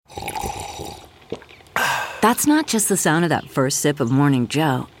That's not just the sound of that first sip of Morning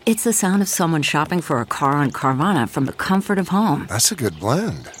Joe. It's the sound of someone shopping for a car on Carvana from the comfort of home. That's a good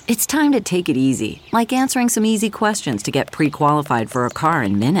blend. It's time to take it easy, like answering some easy questions to get pre-qualified for a car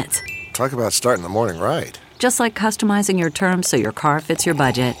in minutes. Talk about starting the morning right. Just like customizing your terms so your car fits your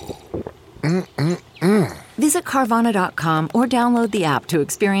budget. Visit Carvana.com or download the app to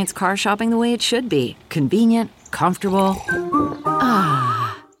experience car shopping the way it should be. Convenient, comfortable. Ah.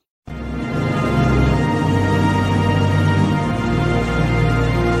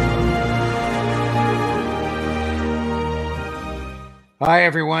 Hi,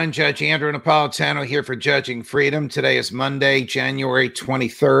 everyone. Judge Andrew Napolitano here for Judging Freedom. Today is Monday, January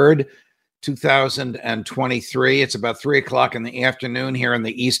 23rd, 2023. It's about 3 o'clock in the afternoon here on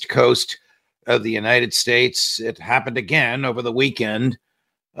the East Coast of the United States. It happened again over the weekend.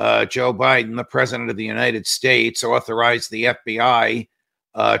 Joe Biden, the president of the United States, authorized the FBI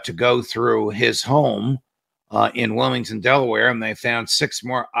to go through his home in Wilmington, Delaware, and they found 6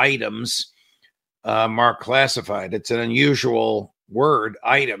 more items marked classified. It's an unusual word,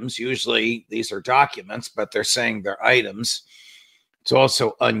 items. Usually these are documents, but they're saying they're items. It's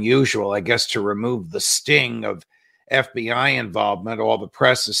also unusual, I guess, to remove the sting of FBI involvement. All the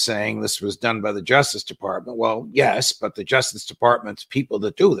press is saying this was done by the Justice Department. Well, yes, but the Justice Department's people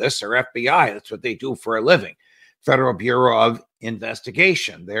that do this are FBI. That's what they do for a living. Federal Bureau of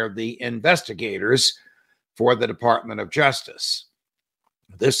Investigation. They're the investigators for the Department of Justice.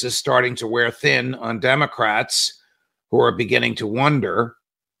 This is starting to wear thin on Democrats who are beginning to wonder,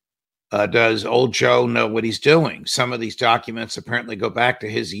 does old Joe know what he's doing? Some of these documents apparently go back to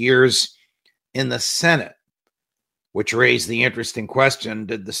his years in the Senate, which raised the interesting question,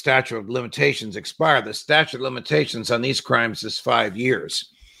 did the statute of limitations expire? The statute of limitations on these crimes is 5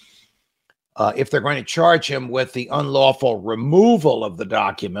 years. If they're going to charge him with the unlawful removal of the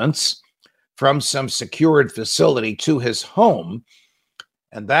documents from some secured facility to his home,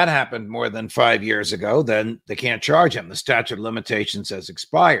 and that happened more than 5 years ago, then they can't charge him. The statute of limitations has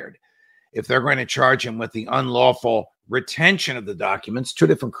expired. If they're going to charge him with the unlawful retention of the documents, 2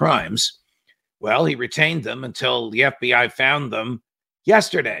 different crimes, well, he retained them until the FBI found them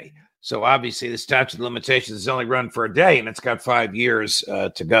yesterday. So obviously the statute of limitations has only run for a day, and it's got 5 years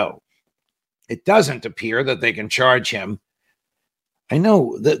to go. It doesn't appear that they can charge him. I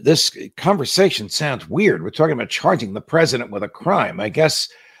know that this conversation sounds weird. We're talking about charging the president with a crime. I guess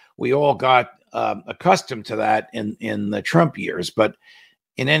we all got accustomed to that in the Trump years. But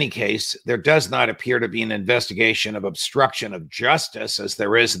in any case, there does not appear to be an investigation of obstruction of justice as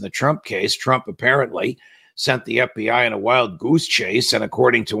there is in the Trump case. Trump apparently sent the FBI in a wild goose chase. And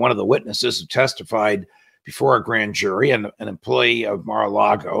according to one of the witnesses who testified before a grand jury, an employee of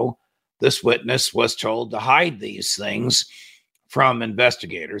Mar-a-Lago, this witness was told to hide these things from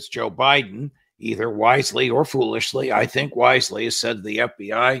investigators. Joe Biden, either wisely or foolishly, I think wisely, has said to the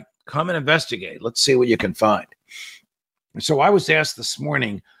FBI, come and investigate. Let's see what you can find. So I was asked this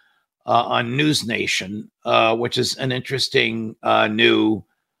morning on News Nation, which is an interesting new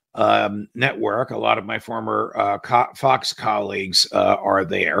network. A lot of my former Fox colleagues are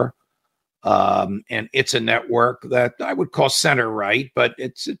there. And it's a network that I would call center-right, but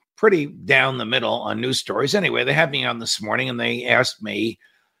it's pretty down the middle on news stories. Anyway, they had me on this morning and they asked me,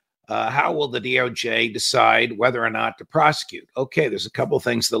 how will the DOJ decide whether or not to prosecute? Okay, there's a couple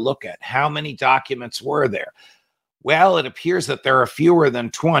things to look at. How many documents were there? Well, it appears that there are fewer than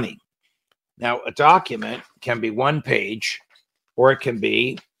 20. Now, a document can be 1 page or it can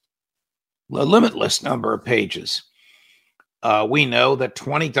be a limitless number of pages. We know that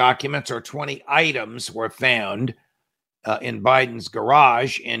 20 documents or 20 items were found in Biden's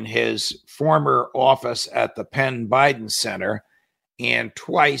garage in his former office at the Penn Biden Center and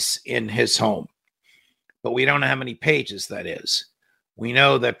twice in his home. But we don't know how many pages that is. We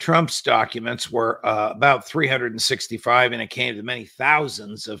know that Trump's documents were about 365 and it came to many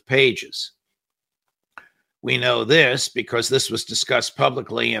thousands of pages. We know this because this was discussed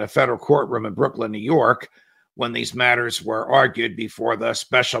publicly in a federal courtroom in Brooklyn, New York, when these matters were argued before the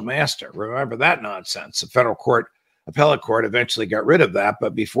special master. Remember that nonsense. The federal court, appellate court eventually got rid of that,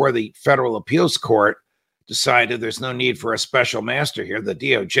 but before the federal appeals court decided there's no need for a special master here, the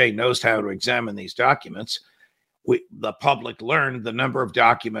DOJ knows how to examine these documents. The public learned the number of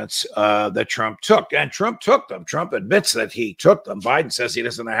documents that Trump took, and Trump took them. Trump admits that he took them. Biden says he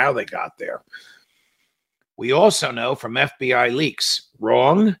doesn't know how they got there. We also know from FBI leaks,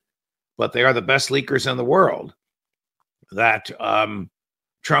 wrong, but they are the best leakers in the world, that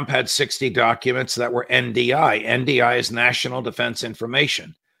Trump had 60 documents that were NDI. NDI is National Defense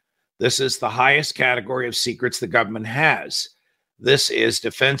Information. This is the highest category of secrets the government has. This is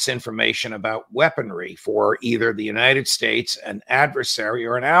defense information about weaponry for either the United States, an adversary,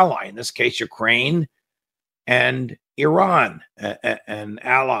 or an ally. In this case, Ukraine and Iran, an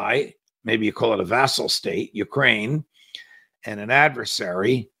ally, maybe you call it a vassal state, Ukraine, and an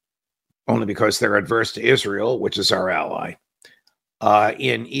adversary, only because they're adverse to Israel, which is our ally.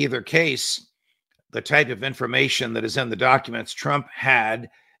 In either case, the type of information that is in the documents Trump had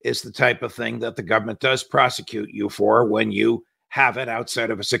is the type of thing that the government does prosecute you for when you have it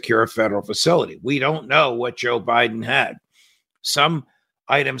outside of a secure federal facility. We don't know what Joe Biden had. Some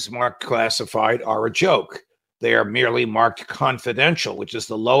items marked classified are a joke. They are merely marked confidential, which is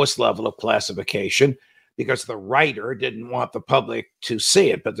the lowest level of classification, because the writer didn't want the public to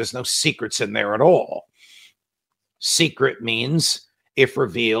see it, but there's no secrets in there at all. Secret means, if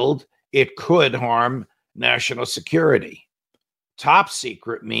revealed, it could harm national security. Top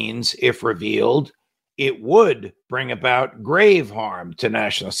secret means, if revealed, it would bring about grave harm to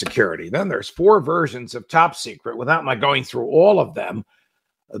national security. Then there's 4 versions of top secret. Without my going through all of them,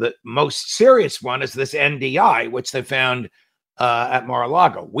 the most serious one is this NDI, which they found at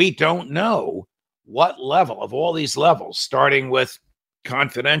Mar-a-Lago. We don't know what level of all these levels, starting with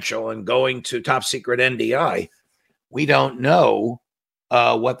confidential and going to top secret NDI. We don't know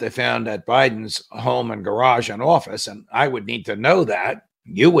what they found at Biden's home and garage and office. And I would need to know that.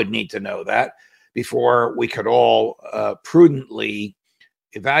 You would need to know that before we could all prudently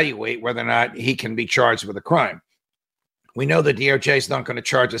evaluate whether or not he can be charged with a crime. We know the DOJ is not going to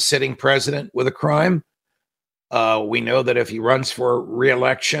charge a sitting president with a crime. We know that if he runs for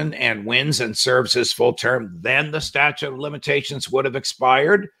re-election and wins and serves his full term, then the statute of limitations would have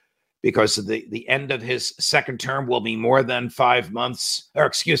expired, because the end of his second term will be more than 5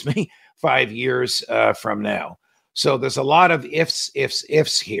 years from now. So there's a lot of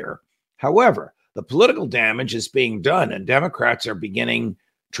ifs here. However, the political damage is being done, and Democrats are beginning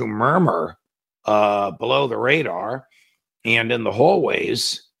to murmur below the radar and in the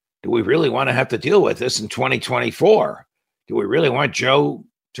hallways. Do we really want to have to deal with this in 2024? Do we really want Joe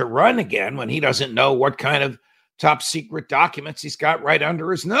to run again when he doesn't know what kind of top secret documents he's got right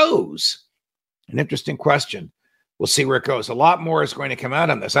under his nose? An interesting question. We'll see where it goes. A lot more is going to come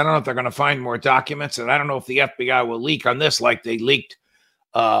out on this. I don't know if they're going to find more documents, and I don't know if the FBI will leak on this like they leaked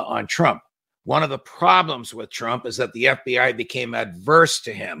on Trump. One of the problems with Trump is that the FBI became adverse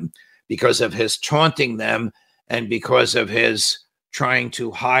to him because of his taunting them and because of his trying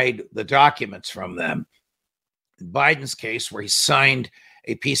to hide the documents from them. In Biden's case, where he signed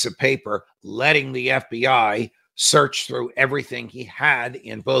a piece of paper letting the FBI search through everything he had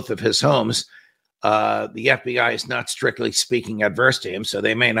in both of his homes, the FBI is not strictly speaking adverse to him, so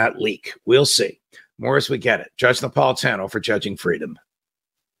they may not leak. We'll see. More as we get it. Judge Napolitano for Judging Freedom.